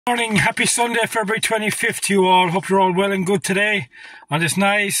Morning, happy Sunday, February 25th to you all. Hope you're all well and good today on this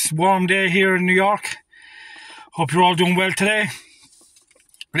nice warm day here in New York. Hope you're all doing well today.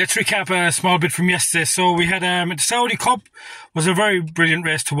 Let's recap a small bit from yesterday. So we had the Saudi Cup was a very brilliant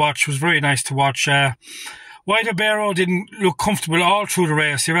race to watch. It was very nice to watch. White Barrow didn't look comfortable all through the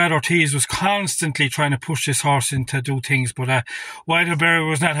race. Irad Ortiz was constantly trying to push this horse in to do things, but White Barrow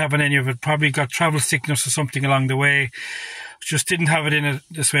was not having any of it. Probably got travel sickness or something along the way. Just didn't have it in it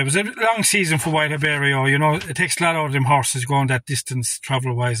this way. It was a long season for White Barrow. You know, it takes a lot out of them horses going that distance,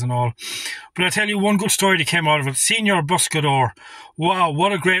 travel-wise and all. But I tell you, one good story that came out of it. Senior Buscador. Wow,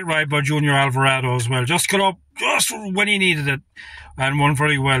 what a great ride by Junior Alvarado as well. Just got up just when he needed it and won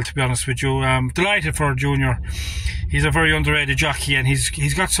very well, to be honest with you. Delighted for Junior. He's a very underrated jockey and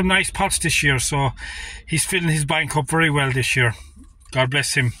he's got some nice pots this year, so he's filling his bank up very well this year. God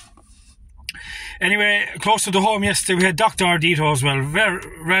bless him. Anyway, close to the home yesterday, we had Dr. Ardito as well.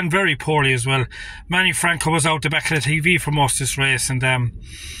 Ran very poorly as well. Manny Franco was out the back of the TV for most of this race and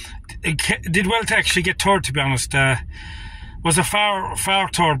did well to actually get third, to be honest. Was a far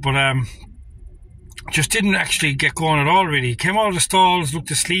third, but just didn't actually get going at all, really. Came out of the stalls,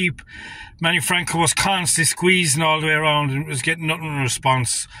 looked asleep. Manny Franco was constantly squeezing all the way around and was getting nothing in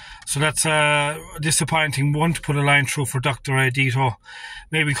response. So that's a disappointing one to put a line through for Dr. Ardito.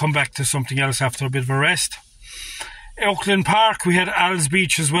 Maybe come back to something else after a bit of a rest. Oakland Park, we had Al's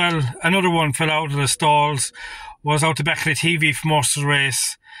Beach as well. Another one fell out of the stalls. Was out the back of the TV for most of the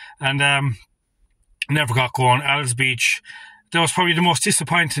race. And never got going. Al's Beach. That was probably the most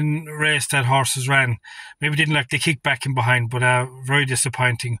disappointing race that horses ran. Maybe didn't like the kickback in behind, but very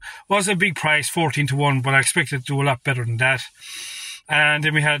disappointing. Was a big price, 14-1, but I expected to do a lot better than that. And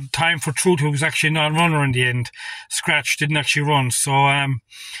then we had Time for Truth, who was actually a non-runner in the end. Scratch, didn't actually run. So I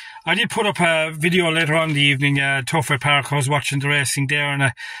did put up a video later on in the evening at Turfway Park. I was watching the racing there, and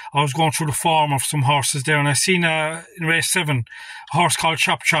I was going through the form of some horses there. And I seen in race 7, a horse called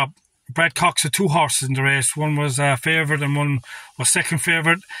Chop Chop. Brad Cox had 2 horses in the race. One was favoured and one was second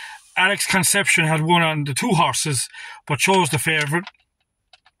favourite. Alex Conception had one on the 2 horses, but chose the favourite.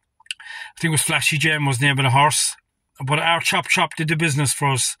 I think it was Flashy Gem was the name of the horse. But our Chop Chop did the business for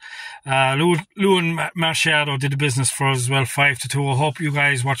us. Luan Marciado did the business for us as well, 5-2. I hope you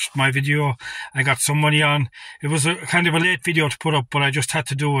guys watched my video. I got some money on. It was a kind of a late video to put up, but I just had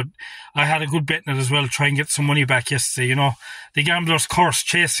to do it. I had a good bet in it as well, try and get some money back yesterday. You know, the gambler's curse,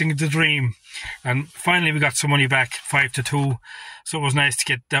 chasing the dream. And finally we got some money back, 5-2. So it was nice to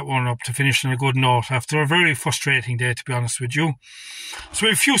get that one up to finish on a good note after a very frustrating day, to be honest with you. So we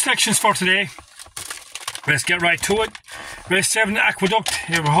have a few selections for today. Let's get right to it. Race 7, Aqueduct.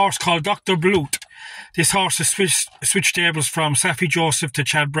 You have a horse called Dr. Bloot. This horse has switched stables from Safi Joseph to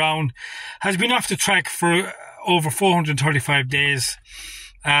Chad Brown. Has been off the track for over 435 days.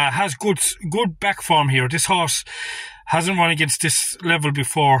 Has good back form here. This horse hasn't run against this level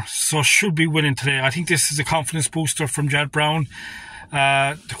before, so should be winning today. I think this is a confidence booster from Chad Brown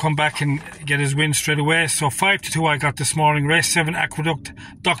to come back and get his win straight away. So 5-2 I got this morning. Race 7, Aqueduct,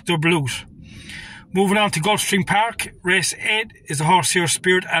 Dr. Bloot. Moving on to Gulfstream Park, race 8 is a horse here,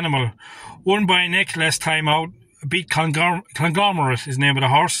 Spirit Animal. Won by a neck last time out, beat Conglomerate is the name of the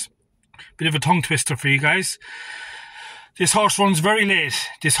horse. Bit of a tongue twister for you guys. This horse runs very late.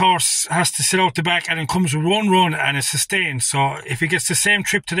 This horse has to sit out the back and it comes with one run and is sustained. So if he gets the same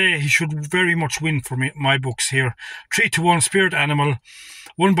trip today, he should very much win for my books here. 3-1 Spirit Animal.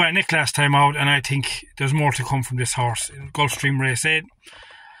 Won by a neck last time out, and I think there's more to come from this horse in Gulfstream race 8.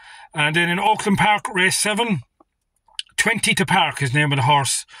 And then in Oakland Park, race 7, 20 to Park is the name of the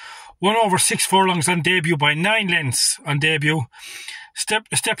horse. Won over 6 furlongs on debut by 9 lengths on debut.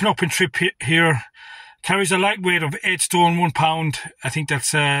 Stepping up in trip here. Carries a light weight of 8 stone, 1 pound. I think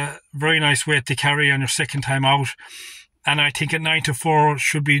that's a very nice weight to carry on your second time out. And I think at 9-4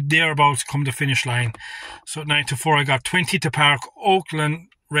 should be thereabouts come the finish line. So at 9-4 I got 20 to Park, Oakland,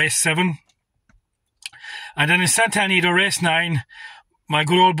 race 7. And then in Santa Anita, race 9, my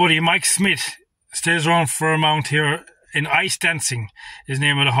good old buddy Mike Smith stays around for a mount here in Ice Dancing, is the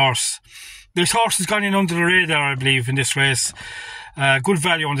name of the horse. This horse has gone in under the radar, I believe, in this race. Good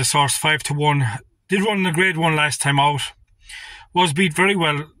value on this horse, 5-1. Did run in the grade 1 last time out. Was beat very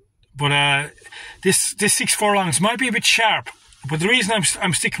well, but this 6 furlongs might be a bit sharp. But the reason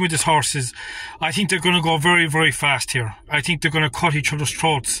I'm sticking with this horse is I think they're going to go very, very fast here. I think they're going to cut each other's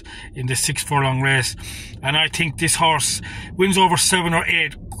throats in this 6 furlong race. And I think this horse wins over 7 or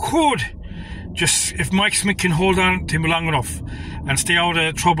 8. Could, just if Mike Smith can hold on to him long enough and stay out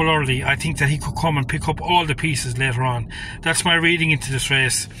of trouble early, I think that he could come and pick up all the pieces later on. That's my reading into this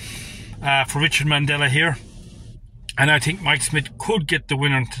race for Richard Mandela here. And I think Mike Smith could get the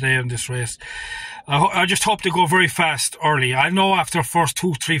winner today in this race. I just hope they go very fast early. I know after first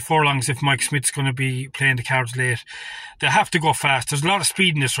 2, 3 furlongs if Mike Smith's going to be playing the cards late. They have to go fast. There's a lot of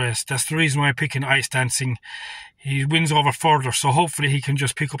speed in this race. That's the reason why I'm picking Ice Dancing. He wins over further, so hopefully he can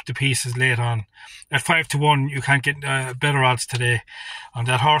just pick up the pieces late on. At 5-1, you can't get better odds today. And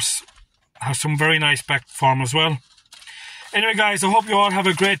that horse has some very nice back form as well. Anyway, guys, I hope you all have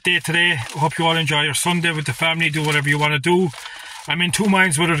a great day today. I hope you all enjoy your Sunday with the family. Do whatever you want to do. I'm in two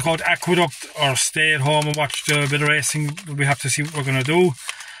minds whether to go to Aqueduct or stay at home and watch a bit of racing. We have to see what we're going to do.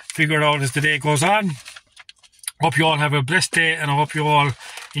 Figure it out as the day goes on. Hope you all have a blessed day, and I hope you all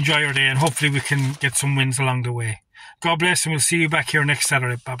enjoy your day, and hopefully we can get some wins along the way. God bless, and we'll see you back here next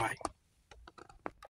Saturday. Bye-bye.